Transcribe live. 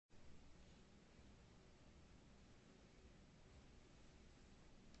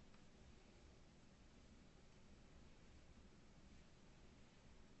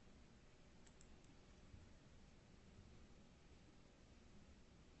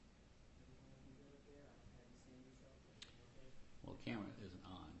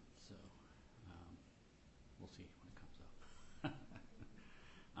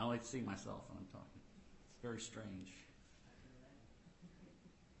I like to see myself when I'm talking. It's very strange.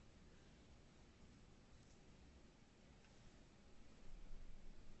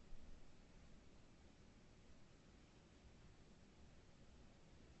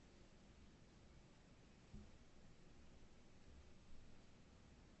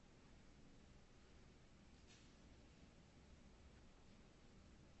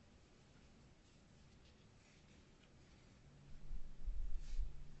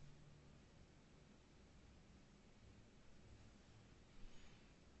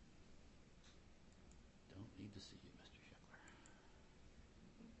 Don't need to see you, Mr. Scheffler.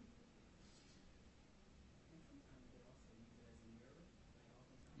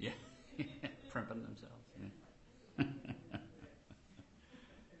 Yeah, primping themselves. Yeah.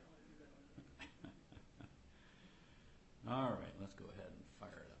 All right, let's go ahead and fire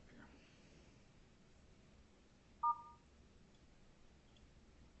it up here.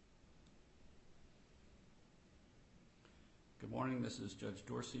 Good morning, this is Judge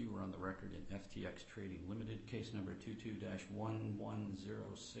Dorsey. We're on the record in FTX Trading Limited, case number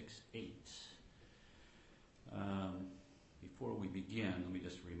 22-11068. Before we begin, let me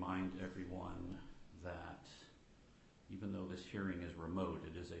just remind everyone that even though this hearing is remote,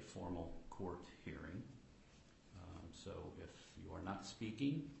 it is a formal court hearing. So if you are not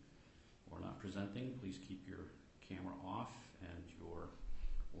speaking or not presenting, please keep your camera off and your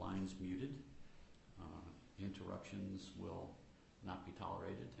lines muted. Interruptions will not be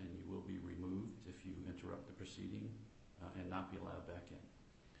tolerated, and you will be removed if you interrupt the proceeding and not be allowed back in.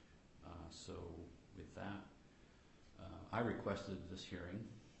 So with that, I requested this hearing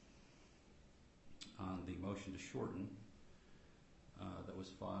on the motion to shorten that was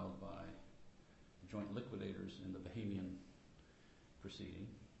filed by joint liquidators in the Bahamian proceeding.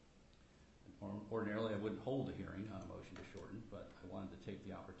 Ordinarily, I wouldn't hold a hearing on a motion to shorten, but I wanted to take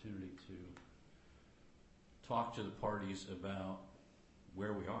the opportunity to talk to the parties about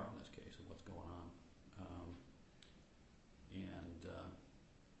where we are in this case and what's going on. It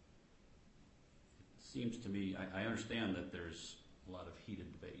seems to me, I understand that there's a lot of heated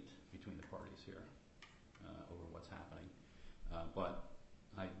debate between the parties here over what's happening, but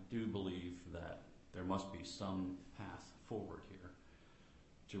I do believe that there must be some path forward here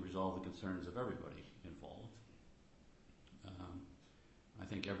to resolve the concerns of everybody involved. I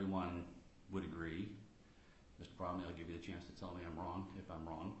think everyone would agree. Mr. Bromley, I'll give you the chance to tell me I'm wrong if I'm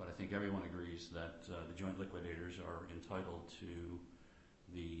wrong, but I think everyone agrees that the joint liquidators are entitled to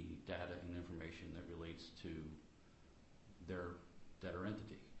the data and information that relates to their debtor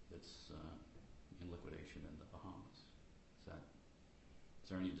entity that's in liquidation in the Bahamas. Is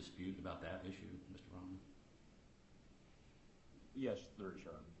there any dispute about that issue, Mr. Bromley? Yes, there is,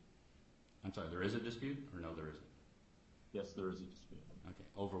 Your Honor. I'm sorry, there is a dispute, or no, there isn't? Yes, there is a dispute. Okay,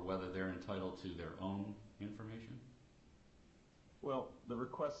 over whether they're entitled to their own information? Well, the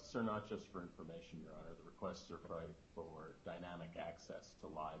requests are not just for information, Your Honor. The requests are for dynamic access to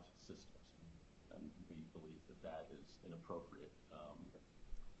live systems, and we believe that that is inappropriate.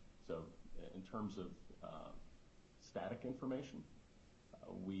 So in terms of static information,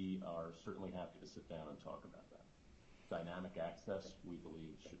 we are certainly happy to sit down and talk about that. Dynamic access, we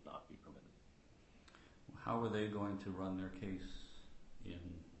believe, should not be permitted. How are they going to run their case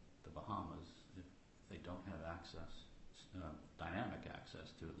in the Bahamas if they don't have access, dynamic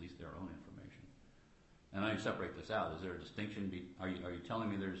access to at least their own information? And I separate this out. Is there a distinction? Are you telling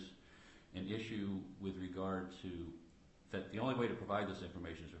me there's an issue with regard to that the only way to provide this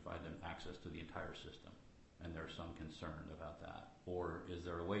information is to provide them access to the entire system, and there's some concern about that? Or is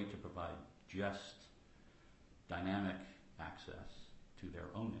there a way to provide just dynamic access to their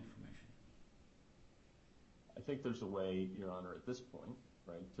own information? I think there's a way, Your Honor, at this point,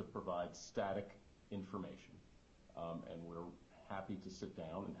 right, to provide static information, and we're happy to sit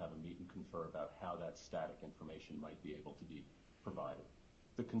down and have a meet and confer about how that static information might be able to be provided.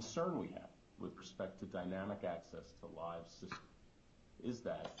 The concern we have with respect to dynamic access to live systems is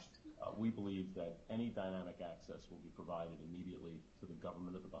that we believe that any dynamic access will be provided immediately to the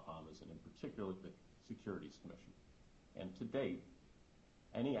government of the Bahamas, and in particular the Securities Commission. And to date,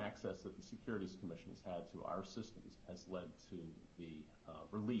 any access that the Securities Commission has had to our systems has led to the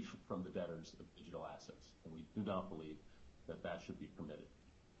relief from the debtors of digital assets, and we do not believe that that should be permitted.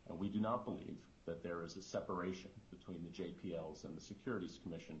 And we do not believe that there is a separation between the JPLs and the Securities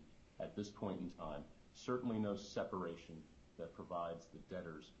Commission at this point in time. Certainly no separation that provides the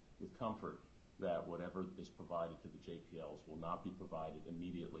debtors with comfort that whatever is provided to the JPLs will not be provided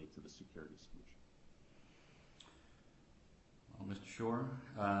immediately to the Securities Commission. Well, Mr. Shore,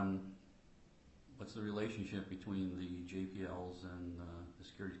 What's the relationship between the JPLs and the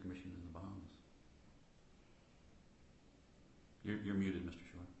Securities Commission in the Bahamas? You're muted, Mr.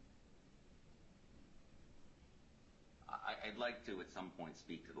 Shore. I'd like to, at some point,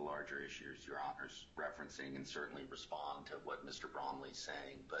 speak to the larger issues Your Honor's referencing and certainly respond to what Mr. Bromley's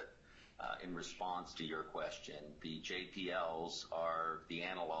saying. But in response to your question, the JPLs are, the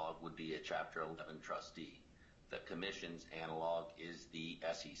analog would be a Chapter 11 trustee. The Commission's analog is the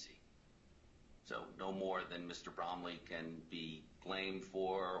SEC. So no more than Mr. Bromley can be blamed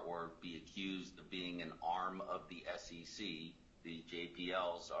for or be accused of being an arm of the SEC. The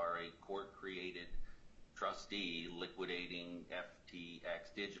JPLs are a court-created trustee liquidating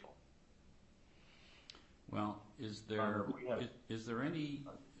FTX Digital. Well, is there any?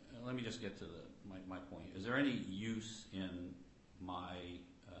 Let me just get to my point. Is there any use in my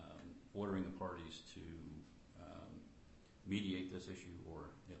ordering the parties to mediate this issue, or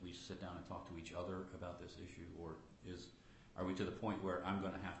at least sit down and talk to each other about this issue, or are we to the point where I'm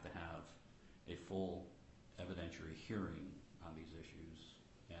going to have a full evidentiary hearing on these issues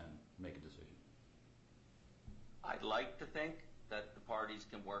and make a decision? I'd like to think that the parties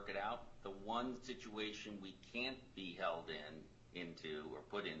can work it out. The one situation we can't be held into or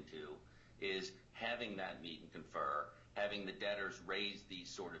put into is having that meet and confer, having the debtors raise these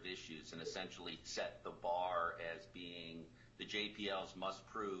sort of issues and essentially set the bar as being the JPLs must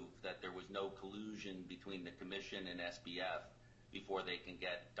prove that there was no collusion between the Commission and SBF before they can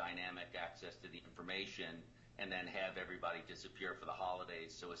get dynamic access to the information, and then have everybody disappear for the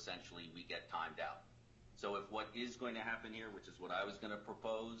holidays, so essentially we get timed out. So if what is going to happen here, which is what I was going to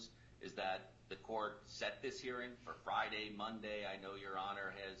propose, is that the court set this hearing for Friday, Monday. I know Your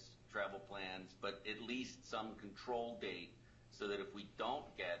Honor has travel plans, but at least some control date so that if we don't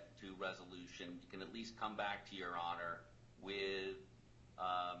get to resolution, you can at least come back to Your Honor with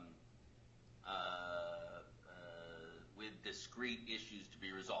discrete issues to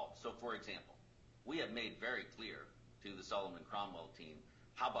be resolved. So, for example, we have made very clear to the Sullivan Cromwell team,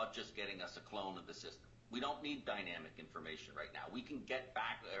 how about just getting us a clone of the system? We don't need dynamic information right now. We can get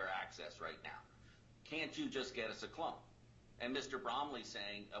back our access right now. Can't you just get us a clone? And Mr. Bromley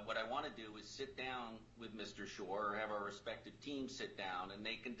saying, what I want to do is sit down with Mr. Shore or have our respective teams sit down and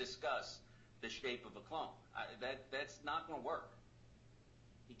they can discuss the shape of a clone. That's not going to work.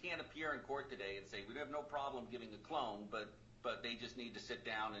 He can't appear in court today and say, we have no problem giving a clone, but they just need to sit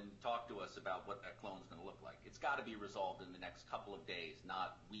down and talk to us about what that clone is going to look like. It's got to be resolved in the next couple of days,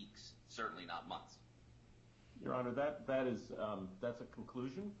 not weeks, certainly not months. Your Honor, that's a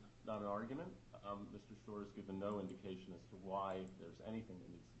conclusion, not an argument. Mr. Shore has given no indication as to why there's anything that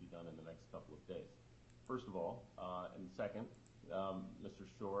needs to be done in the next couple of days. First of all, and second, Mr.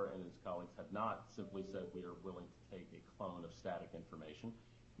 Shore and his colleagues have not simply said we are willing to take a clone of static information.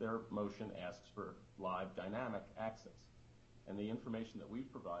 Their motion asks for live dynamic access. And the information that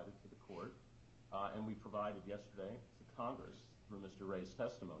we've provided to the court, and we provided yesterday to Congress through Mr. Ray's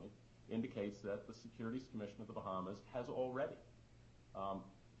testimony, indicates that the Securities Commission of the Bahamas has already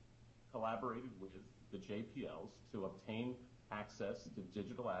collaborated with the JPLs to obtain access to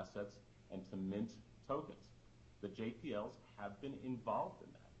digital assets and to mint tokens. The JPLs have been involved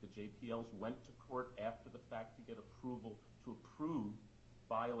in that. The JPLs went to court after the fact to get approval to approve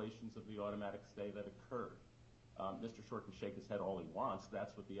violations of the automatic stay that occurred. Mr. Shore can shake his head all he wants.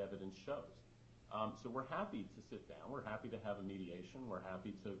 That's what the evidence shows. So we're happy to sit down. We're happy to have a mediation. We're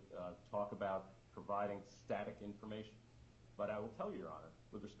happy to talk about providing static information. But I will tell you, Your Honor,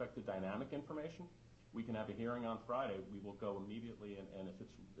 with respect to dynamic information, we can have a hearing on Friday. We will go immediately, and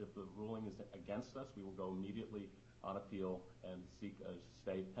if the ruling is against us, we will go immediately on appeal and seek a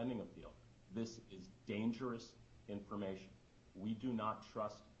stay pending appeal. This is dangerous information. We do not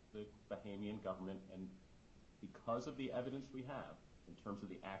trust the Bahamian government, and because of the evidence we have in terms of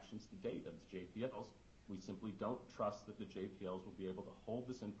the actions to date of the JPLs, we simply don't trust that the JPLs will be able to hold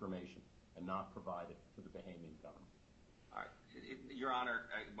this information and not provide it to the Bahamian government. All right. Your Honor,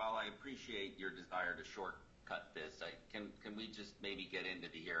 while I appreciate your desire to shortcut this, can we just maybe get into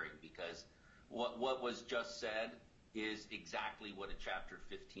the hearing? Because what was just said is exactly what a Chapter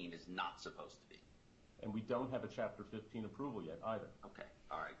 15 is not supposed to be. And we don't have a Chapter 15 approval yet either. Okay.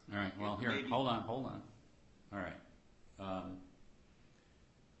 All right. All right. Well, here, hold on. All right.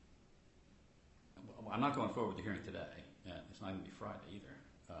 I'm not going forward with the hearing today. It's not going to be Friday either.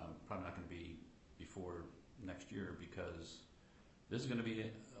 Probably not going to be before next year, because this is going to be a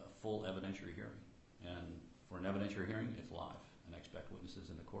full evidentiary hearing. And for an evidentiary hearing, it's live. And I expect witnesses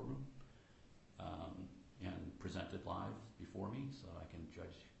in the courtroom and presented live before me so I can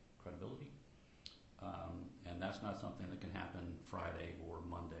judge credibility. and that's not something that can happen Friday or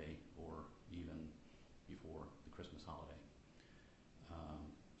Monday or even before the Christmas holiday.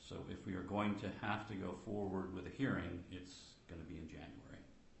 So if we are going to have to go forward with a hearing, it's going to be in January.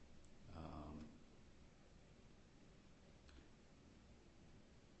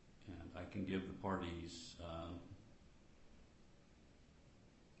 And I can give the parties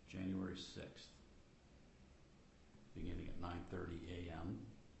January 6th, beginning at 9:30 a.m.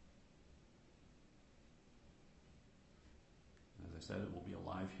 As I said, it will be a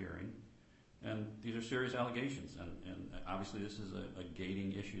live hearing. And these are serious allegations, and obviously this is a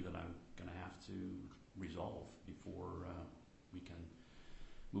gating issue that I'm going to have to resolve before we can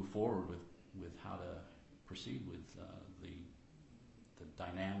move forward with how to proceed with the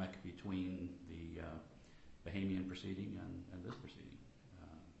dynamic between the Bahamian proceeding and this proceeding.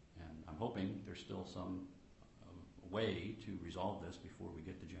 And I'm hoping there's still some way to resolve this before we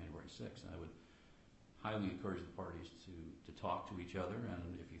get to January 6th. And I would highly encourage the parties to talk to each other,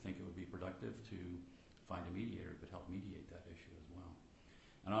 and if you think it would be productive, to find a mediator who could help mediate that issue as well.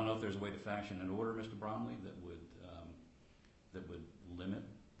 And I don't know if there's a way to fashion an order, Mr. Bromley, that would limit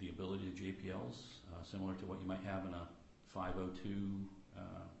the ability of JPLs, similar to what you might have in a 502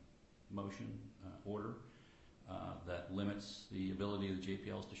 motion order, that limits the ability of the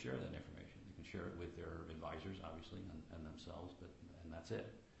JPLs to share that information. They can share it with their advisors, obviously, and themselves, and that's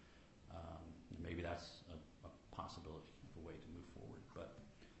it. Maybe that's a possibility of a way to move forward. But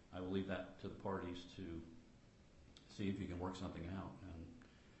I will leave that to the parties to see if you can work something out. And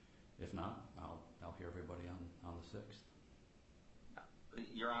if not, I'll hear everybody on the 6th.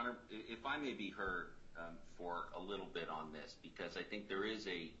 Your Honor, if I may be heard for a little bit on this, because I think there is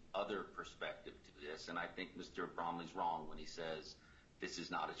a other perspective to this, and I think Mr. Bromley's wrong when he says this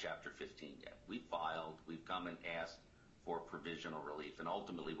is not a Chapter 15 yet. We filed, we've come and asked for provisional relief. And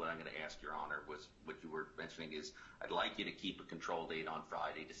ultimately what I'm going to ask Your Honor was what you were mentioning is I'd like you to keep a control date on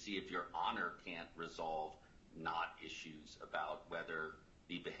Friday to see if Your Honor can't resolve not issues about whether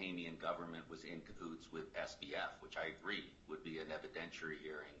the Bahamian government was in cahoots with SBF, which I agree would be an evidentiary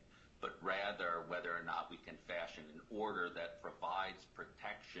hearing, but rather whether or not we can fashion an order that provides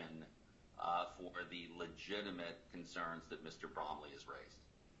protection for the legitimate concerns that Mr. Bromley has raised.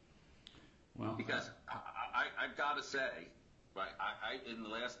 Well, because I've got to say, right, in the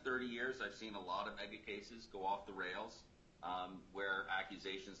last 30 years, I've seen a lot of mega cases go off the rails where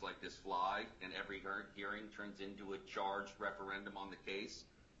accusations like this fly, and every hearing turns into a charged referendum on the case,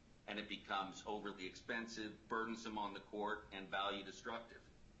 and it becomes overly expensive, burdensome on the court, and value destructive.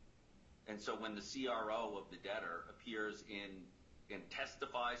 And so when the CRO of the debtor appears and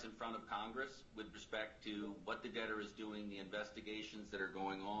testifies in front of Congress with respect to what the debtor is doing, the investigations that are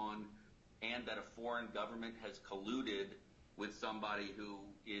going on, and that a foreign government has colluded with somebody who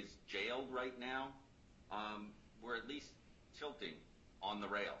is jailed right now, we're at least tilting on the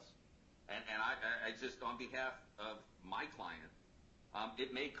rails. And I just, on behalf of my client,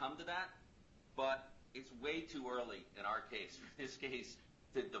 it may come to that, but it's way too early in our case, for this case,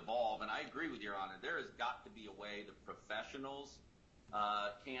 to devolve. And I agree with Your Honor. There has got to be a way the professionals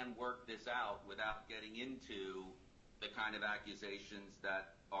can work this out without getting into the kind of accusations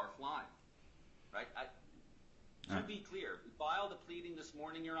that are flying. Right? To be clear, we filed a pleading this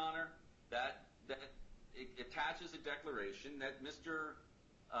morning, Your Honor, that it attaches a declaration that Mr.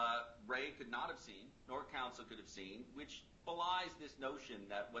 Ray could not have seen, nor counsel could have seen, which belies this notion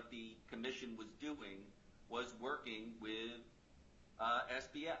that what the commission was doing was working with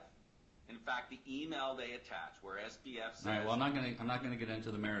SBF. In fact, the email they attach, where SBF says... All right, well, I'm not going to get into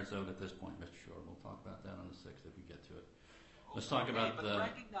the merits of it at this point, Mr. Shore. We'll talk about that on the 6th if we get to it. Let's talk about the.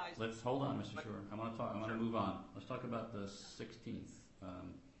 Let's hold on, Mr. Shore. I want to move on. Let's talk about the 16th.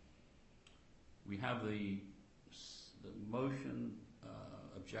 We have the motion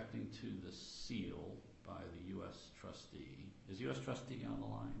objecting to the seal by the U.S. trustee. Is U.S. trustee on the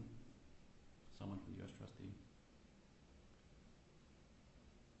line? Someone from the U.S. trustee?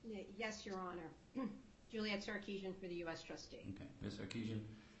 Yes, Your Honor. Juliet Sarkeesian for the U.S. trustee. Okay, Ms. Sarkeesian.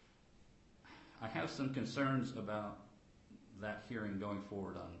 I have some concerns about that hearing going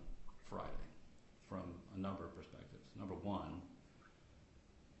forward on Friday from a number of perspectives. Number one,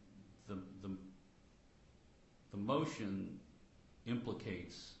 the motion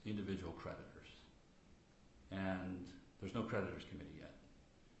implicates individual creditors, and there's no creditors committee yet.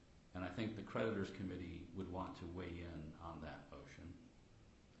 And I think the creditors committee would want to weigh in on that motion.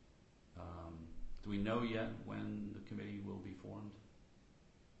 Do we know yet when the committee will be formed?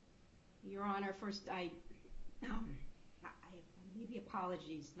 Your Honor, first maybe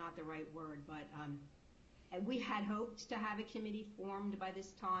apologies, not the right word, but And we had hoped to have a committee formed by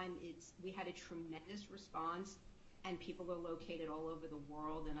this time. We had a tremendous response, and people are located all over the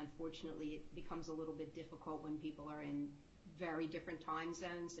world, and unfortunately it becomes a little bit difficult when people are in very different time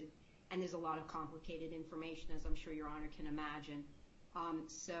zones, and there's a lot of complicated information, as I'm sure Your Honor can imagine.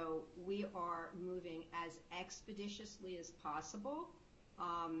 So we are moving as expeditiously as possible,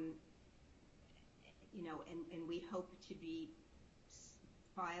 and we hope to be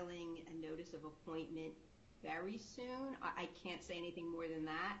filing a notice of appointment very soon. I can't say anything more than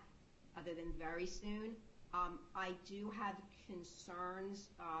that, other than very soon. I do have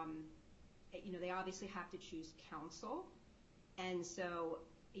concerns. They obviously have to choose counsel, and so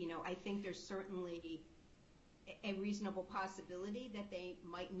I think there's certainly a reasonable possibility that they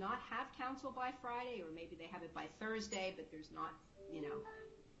might not have counsel by Friday, or maybe they have it by Thursday, but there's not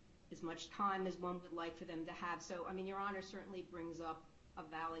as much time as one would like for them to have. So Your Honor certainly brings up a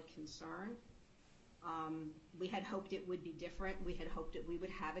valid concern. We had hoped it would be different. We had hoped that we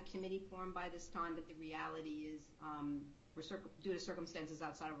would have a committee formed by this time, but the reality is, due to circumstances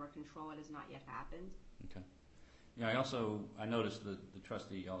outside of our control, it has not yet happened. Okay. Yeah, I noticed that the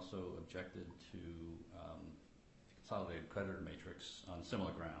trustee also objected to the consolidated creditor matrix on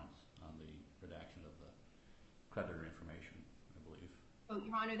similar grounds, on the redaction of the creditor information, I believe. Oh,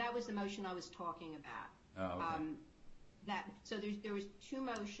 Your Honor, that was the motion I was talking about. Oh, okay. So there was two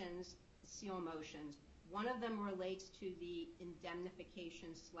motions, seal motions. One of them relates to the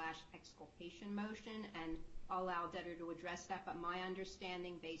indemnification/exculpation motion, and I'll allow debtor to address that. But my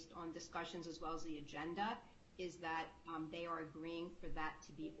understanding, based on discussions as well as the agenda, is that they are agreeing for that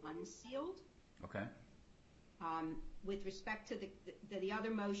to be unsealed. Okay. With respect to the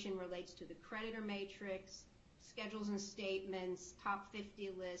other motion relates to the creditor matrix, schedules and statements, top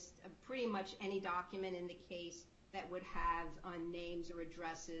 50 list, pretty much any document in the case that would have names or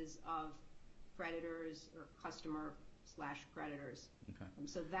addresses of creditors or customer/creditors. Okay.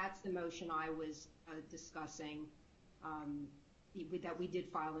 So that's the motion I was discussing that we did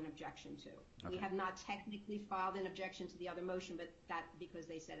file an objection to. Okay. We have not technically filed an objection to the other motion, but that because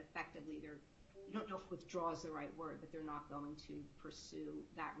they said effectively I don't know if withdraw is the right word, but they're not going to pursue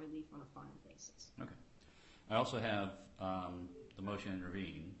that relief on a final basis. Okay. I also have the motion to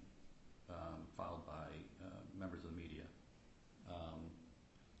intervene filed by members of the media.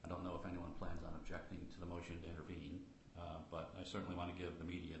 I don't know if anyone plans on objecting to the motion to intervene, but I certainly want to give the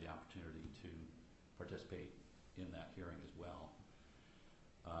media the opportunity to participate in that hearing as well.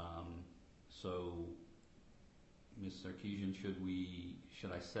 So, Ms. Sarkeesian,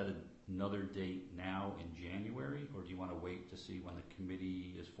 should I set another date now in January, or do you want to wait to see when the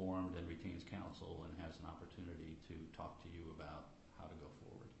committee is formed and retains counsel and has an opportunity to talk to you about how to go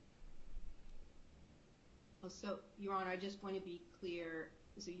forward? Well, so, Your Honor, I just want to be clear.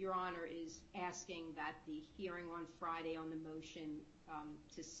 So Your Honor is asking that the hearing on Friday on the motion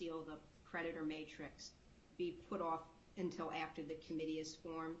to seal the creditor matrix be put off until after the committee is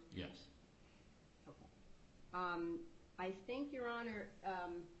formed? Yes. Okay. I think, Your Honor,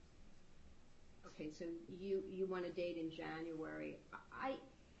 okay, so you want a date in January. I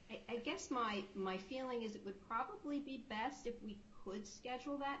guess my feeling is it would probably be best if we could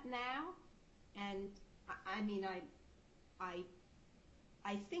schedule that now. And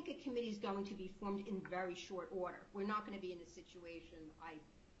I think a committee is going to be formed in very short order. We're not going to be in a situation, I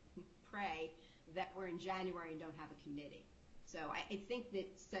pray, that we're in January and don't have a committee. So I think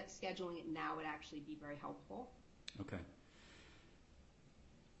that scheduling it now would actually be very helpful. Okay.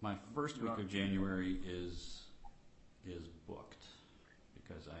 My first week of January is booked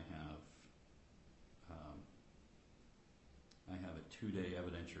because I have a 2-day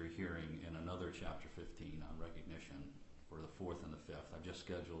evidentiary hearing in another Chapter 15 on recognition for the 4th and the 5th. I've just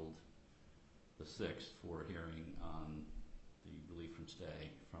scheduled the 6th for a hearing on the relief from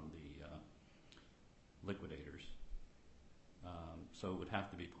stay from the liquidators. So it would have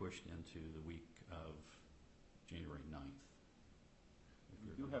to be pushed into the week of January 9th.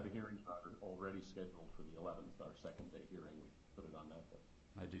 We do have a hearing already scheduled for the 11th, our second day hearing. We put it on that day.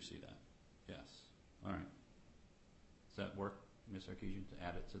 I do see that. Yes. All right. Does that work, Ms. Sarkeesian, to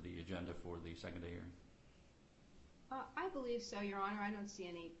add it to the agenda for the second day hearing? I believe so, Your Honor. I don't see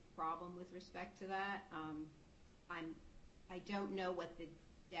any problem with respect to that. I don't know what the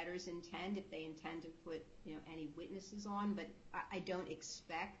debtors intend, if they intend to put any witnesses on, but I don't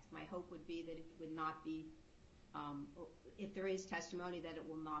expect. My hope would be that it would not be, if there is testimony, that it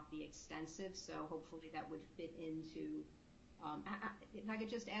will not be extensive. So hopefully that would fit into. If I could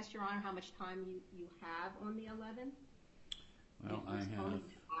just ask, Your Honor, how much time you have on the 11th? Well, I have. Only an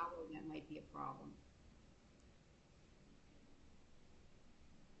hour, that might be a problem.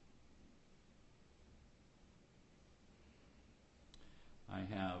 I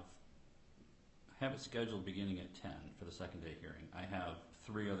have it scheduled beginning at 10 for the second day hearing. I have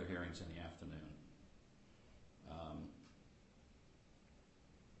 3 other hearings in the afternoon.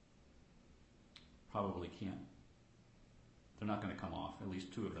 Probably can't. They're not going to come off. At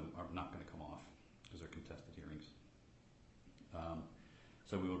least 2 of them are not going to come off because they're contested hearings.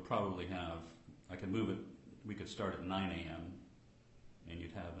 So we would probably have, I could move it, we could start at 9 a.m. and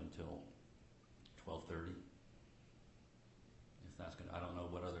you'd have until 12:30. If that's going to, I don't know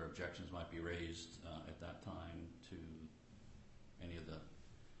what other objections might be raised at that time to any of the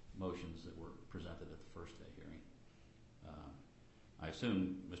motions that were presented at the first day hearing. I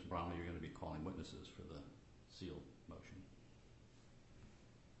assume, Mr. Bromley, you're going to be calling witnesses for the sealed motion.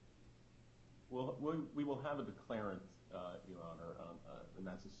 Well, we will have a declarant, Your Honor, and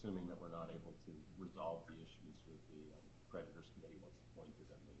that's assuming that we're not able to resolve the issues with the creditors committee once appointed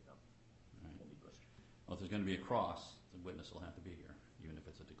and the district. Well, if there's going to be a cross, the witness will have to be here, even if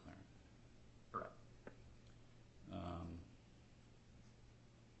it's a declarant. Correct.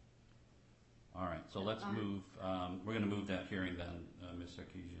 All right, so let's move. We're going to move that hearing then, Ms.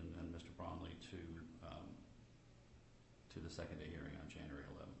 Sarkeesian and Mr. Bromley, to the second day hearing on January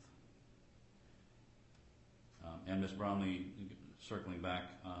 11th. And Ms. Bromley, circling back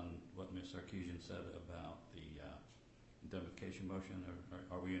on what Ms. Sarkeesian said about the indemnification motion,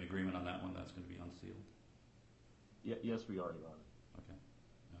 are we in agreement on that one? That's going to be unsealed? Yes, we are, Your Honor. Okay.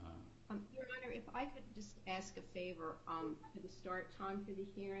 Your Honor, if I could just ask a favor for the start time for the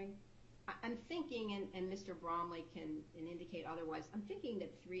hearing. I'm thinking, and Mr. Bromley can indicate otherwise, I'm thinking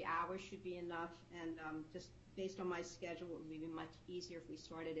that 3 hours should be enough, and just based on my schedule, it would be much easier if we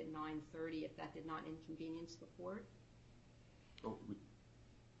started at 9:30 if that did not inconvenience the court. Oh,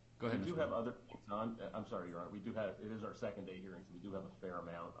 Go ahead. We do have other things on. I'm sorry, Your Honor. We do have. It is our second day hearing, so we do have a fair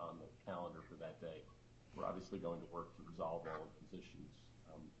amount on the calendar for that day. We're obviously going to work to resolve all of these issues,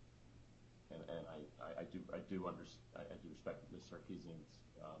 and I do respect Ms. Sarkeesian's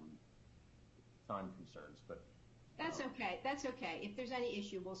time concerns, but that's okay. That's okay. If there's any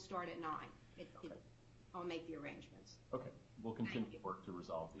issue, we'll start at 9. Okay. I'll make the arrangements. Okay. We'll continue to work to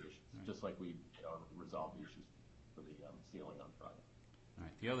resolve the issues, just like we resolved the issues for the sealing on Friday. All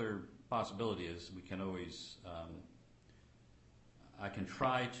right. The other possibility is we can always, I can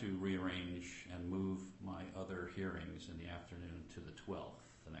try to rearrange and move my other hearings in the afternoon to the 12th,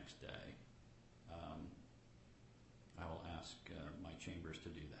 the next day. I will ask my chambers to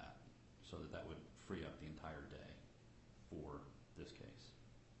do that so that would free up the entire day for this case.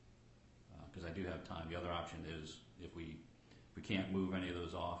 Because I do have time. The other option is if we can't move any of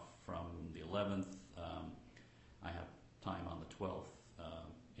those off from the 11th, I have time on the 12th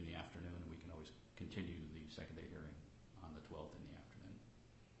in the afternoon, and we can always continue the second day hearing on the 12th in the afternoon.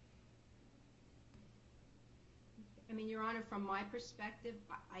 I mean, Your Honor, from my perspective,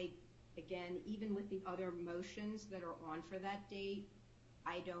 again, even with the other motions that are on for that date,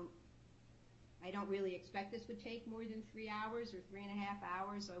 I don't really expect this would take more than 3 hours or 3.5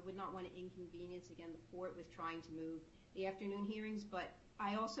 hours. So I would not want to inconvenience, again, the court with trying to move the afternoon hearings. But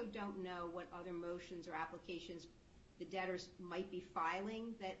I also don't know what other motions or applications the debtors might be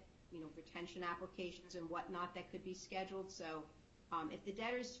filing that, retention applications and whatnot that could be scheduled. So if the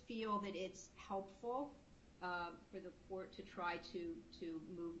debtors feel that it's helpful for the court to try to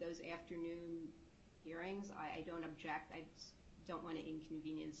move those afternoon hearings, I don't object. I don't want to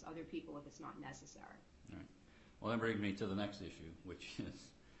inconvenience other people if it's not necessary. All right. Well, that brings me to the next issue, which is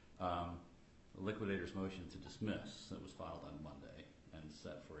the liquidator's motion to dismiss that was filed on Monday and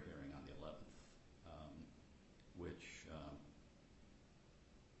set for a hearing on the 11th, which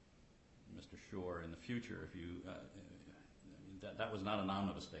Mr. Shore, in the future, if you that was not an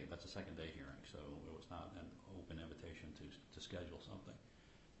omnibus date. That's a second day hearing, so it was not an open invitation to schedule something.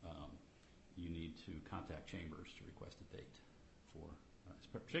 You need to contact chambers to request a date for,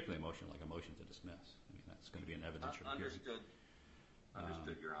 particularly a motion like a motion to dismiss. I mean, that's going to be an evidentiary hearing.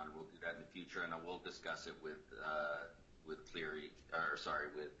 Understood, Your Honor. We'll do that in the future, and I will discuss it with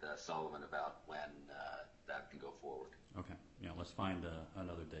Sullivan about when that can go forward. Okay. Yeah, let's find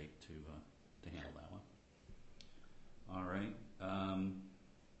another date to handle that one. All right.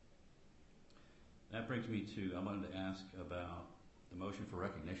 That brings me to, I wanted to ask about the motion for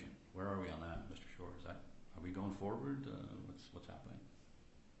recognition. Where are we on that, Mr. Shore? Are we going forward? What's happening?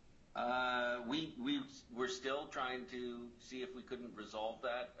 We're still trying to see if we couldn't resolve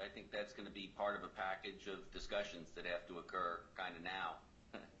that. I think that's going to be part of a package of discussions that have to occur kind of now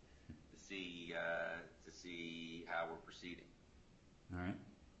to see how we're proceeding. All right.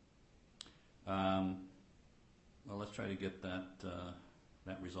 Well, let's try to get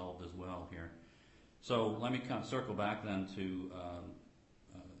that resolved as well here. So let me kind of circle back then to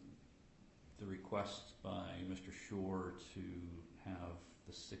request by Mr. Shore to have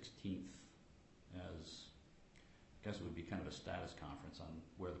the 16th as, I guess it would be kind of a status conference on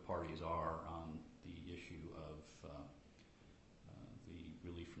where the parties are on the issue of the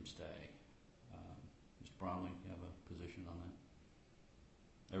relief from stay. Mr. Bromley, you have a position on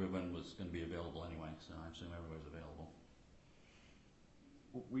that? Everyone was going to be available anyway, so I assume everybody's available.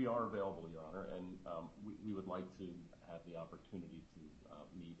 We are available, Your Honor, and we would like to have the opportunity to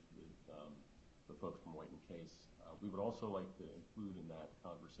meet with the folks from White & Case. We would also like to include in that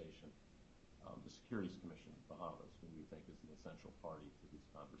conversation the Securities Commission of Bahamas, who we think is an essential party to these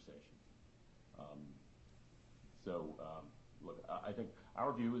conversations. Look, I think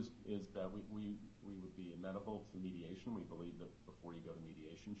our view is that we would be amenable to mediation. We believe that before you go to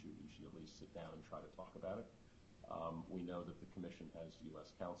mediation, you should at least sit down and try to talk about it. We know that the Commission has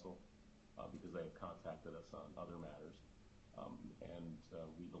U.S. counsel because they have contacted us on other matters.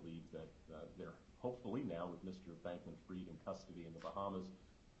 We believe that they're hopefully now with Mr. Bankman-Fried in custody in the Bahamas,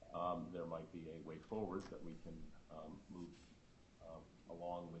 there might be a way forward that we can move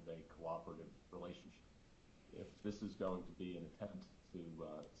along with a cooperative relationship. If this is going to be an attempt to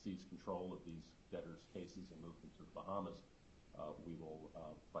seize control of these debtors' cases and move them to the Bahamas, we will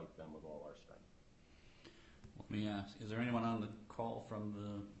fight them with all our strength. Let me ask, is there anyone on the call from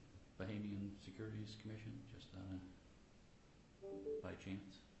the Bahamian Securities Commission, just by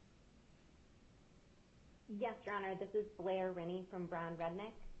chance? Yes, Your Honor. This is Blair Rennie from Brown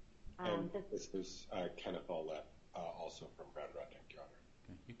Redneck. This is Kenneth Olet, also from Brown Redneck, Your Honor.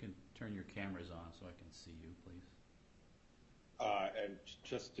 Okay. You can turn your cameras on so I can see you, please. And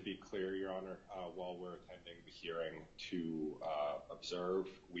just to be clear, Your Honor, while we're attending the hearing to observe,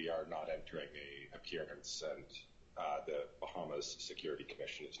 we are not entering an appearance, and the Bahamas Security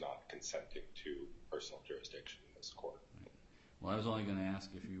Commission is not consenting to personal jurisdiction in this court. Right. Well, I was only going to ask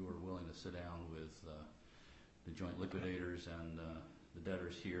if you were willing to sit down with the joint liquidators and the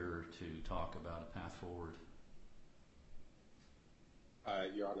debtors here to talk about a path forward.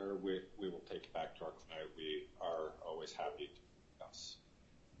 Your Honor, we will take it back to our client. We are always happy to discuss.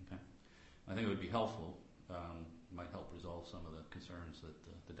 Okay. I think it would be helpful. Might help resolve some of the concerns that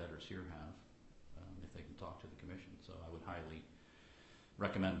the debtors here have if they can talk to the Commission. So I would highly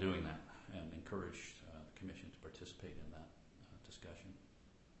recommend doing that and encourage the Commission to participate in that discussion.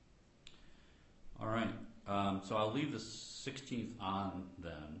 All right. So I'll leave the 16th on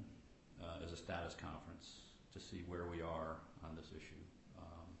then as a status conference to see where we are on this issue,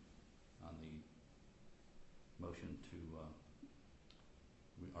 on the motion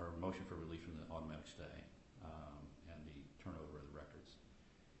our motion for relief from the automatic stay and the turnover of the records.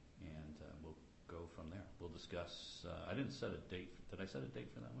 And we'll go from there. We'll discuss, I didn't set a date. Did I set a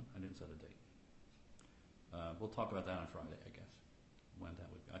date for that one? I didn't set a date. We'll talk about that on Friday, I guess, when that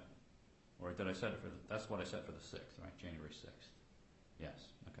would be. Or did I set it for that's what I set for the 6th, right? January 6th.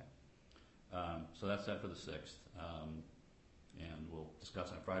 Yes, okay. So that's set for the 6th. And we'll discuss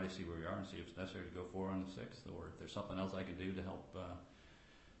on Friday, see where we are, and see if it's necessary to go forward on the 6th, or if there's something else I can do to help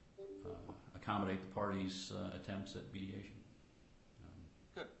accommodate the parties' attempts at mediation.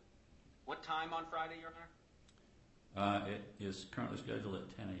 Good. What time on Friday, Your Honor? It is currently scheduled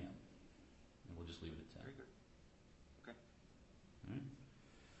at 10 a.m., and we'll just leave it at 10. Very good. Okay. All right.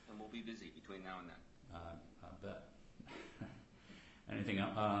 And we'll be busy between now and then. I bet. Anything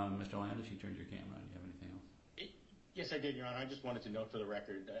else? Mr. Landis, you turned your camera on. Do you have anything else? Yes, I did, Your Honor. I just wanted to note for the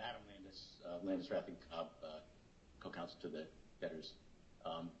record that Adam Landis Rathing Cobb, co-counsel to the debtors,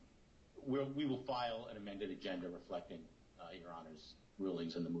 we will file an amended agenda reflecting Your Honor's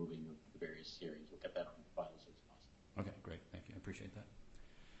rulings and the moving of the various hearings. We'll get that on the file as soon as possible. Okay, great. Thank you. I appreciate that.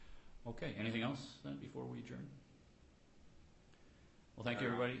 Okay, anything else then before we adjourn? Well, thank you,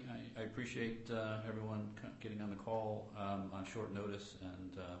 everybody. I appreciate everyone getting on the call on short notice,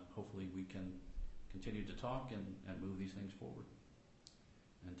 and hopefully we can continue to talk and move these things forward.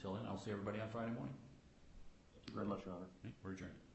 Until then, I'll see everybody on Friday morning. Thank you very much, Your Honor. Okay, we're adjourned.